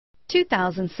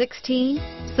2016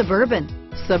 Suburban.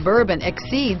 Suburban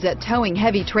exceeds at towing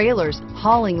heavy trailers,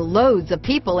 hauling loads of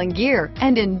people and gear,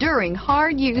 and enduring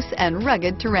hard use and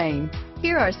rugged terrain.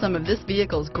 Here are some of this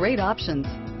vehicle's great options: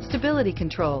 stability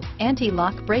control,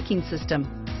 anti-lock braking system,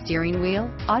 steering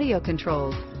wheel audio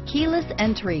controls, keyless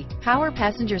entry, power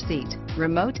passenger seat,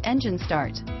 remote engine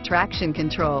start, traction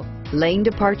control, lane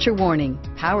departure warning,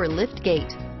 power lift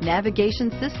gate,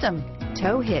 navigation system,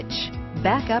 tow hitch,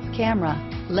 backup camera,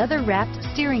 leather-wrapped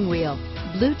steering wheel,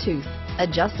 Bluetooth,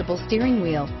 adjustable steering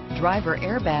wheel, driver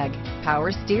airbag,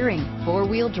 power steering,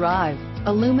 four-wheel drive,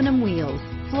 aluminum wheels,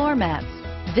 floor mats.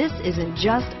 This isn't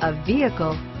just a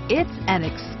vehicle, it's an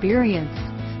experience.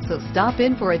 So stop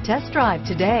in for a test drive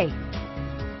today.